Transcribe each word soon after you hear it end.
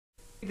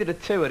We did a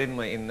tour, didn't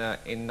we, in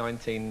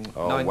 1990?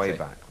 Oh, way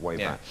back.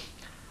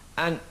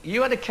 And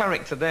you had a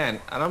character then,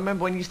 and I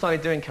remember when you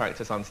started doing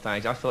characters on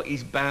stage, I thought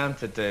he's bound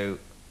to do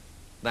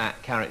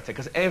that character,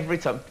 because every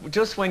time,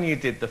 just when you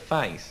did the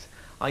face,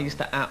 I used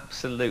to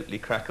absolutely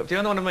crack up. Do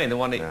you know what I mean? The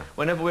one that,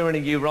 whenever we were in a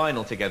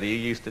urinal together, you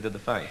used to do the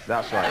face.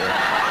 That's right,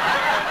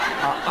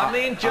 yeah. I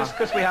mean, just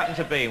because we happened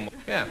to be in one.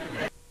 Yeah.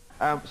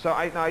 So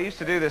I used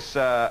to do this,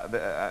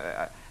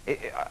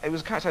 it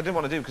was a character I didn't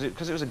want to do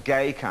because it was a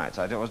gay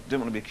character. I didn't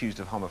want to be accused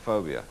of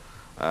homophobia.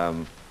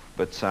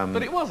 But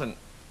it wasn't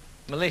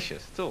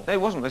malicious at all. No,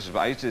 it wasn't malicious, but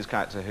I used to do this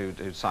character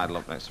who'd sidle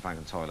up next to Frank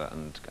in the toilet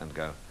and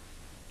go,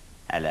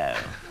 hello.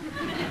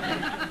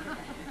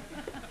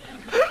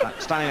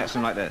 Standing next to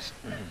him like this.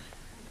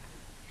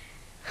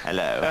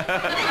 Hello.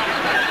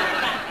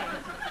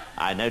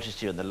 I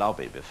noticed you in the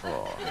lobby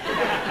before.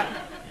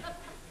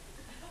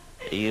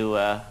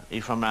 Are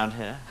you from around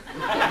here?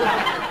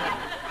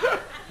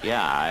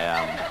 Yeah,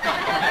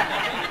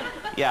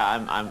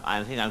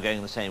 I think I'm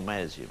going the same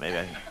way as you. Maybe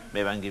I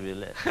can give you a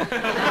lift. Bring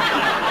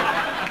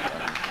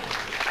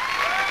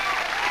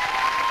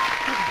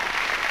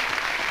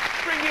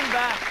him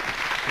back.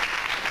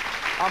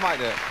 I might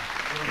do it.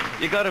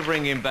 You got to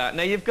bring him back.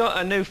 Now you've got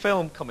a new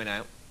film coming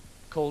out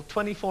called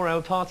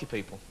 24-Hour Party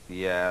People.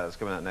 Yeah, it's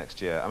coming out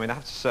next year. I mean, I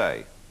have to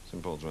say, it's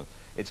important.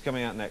 It's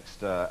coming out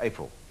next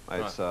April.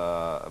 It's,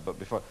 but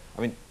before,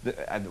 I mean,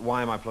 and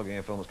why am I plugging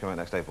a film that's coming out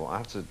next April? I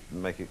have to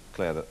make it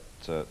clear that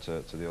to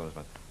the audience,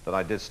 man, that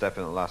I did step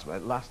in at last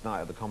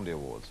night at the Comedy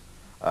Awards,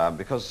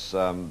 because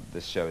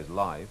this show is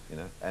live. You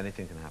know,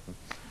 anything can happen.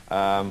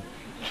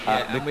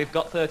 And we've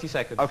got 30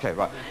 seconds. Okay,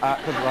 right.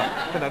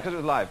 Because it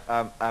was live.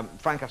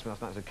 Frank asked me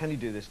last night. I said, "Can you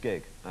do this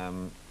gig?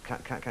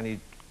 Can you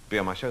be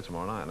on my show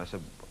tomorrow night?" And I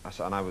said,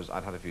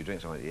 I'd had a few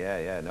drinks. I went,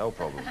 yeah, no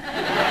problem.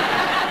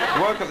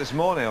 Woke up this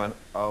morning. I went,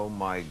 oh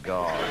my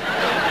God.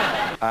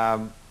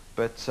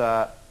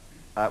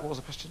 What was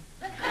the question?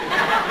 It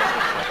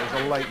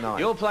was a late night.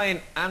 You're playing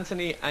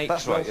Anthony H.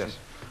 That's Wilson.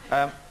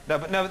 right.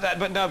 Yes.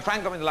 No,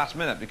 Frank got me the last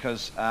minute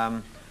because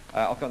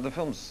the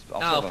film's.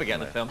 I'll forget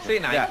the film. See you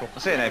in April. Yeah,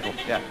 see you in April.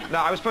 Yeah. No,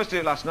 I was supposed to do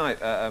it last night,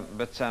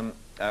 but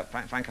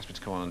Frank asked me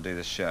to come on and do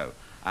this show.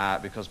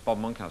 Because Bob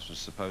Monkhouse was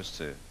supposed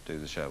to do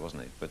the show,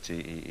 wasn't he? But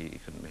he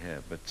couldn't be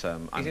here. But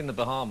he's in the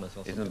Bahamas or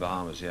something. He's in the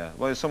Bahamas, yeah.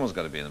 Well, someone's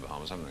got to be in the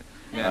Bahamas, haven't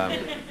they? Yeah.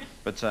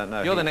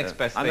 No. You're the next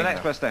best thing. I'm the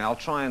next best thing. I'll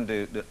try and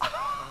do...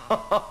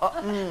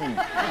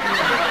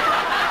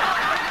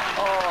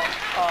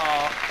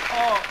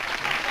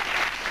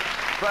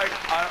 Frank,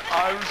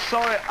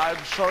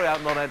 I'm sorry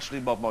I'm not actually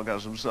Bob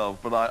Monkhouse himself,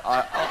 but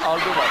I'll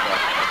do my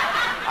best.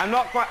 I'm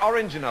not quite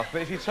orange enough,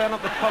 but if you turn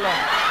up the colour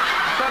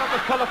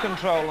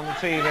control on the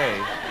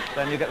TV,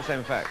 then you get the same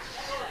effect.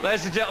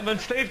 Ladies and gentlemen,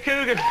 Steve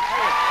Coogan.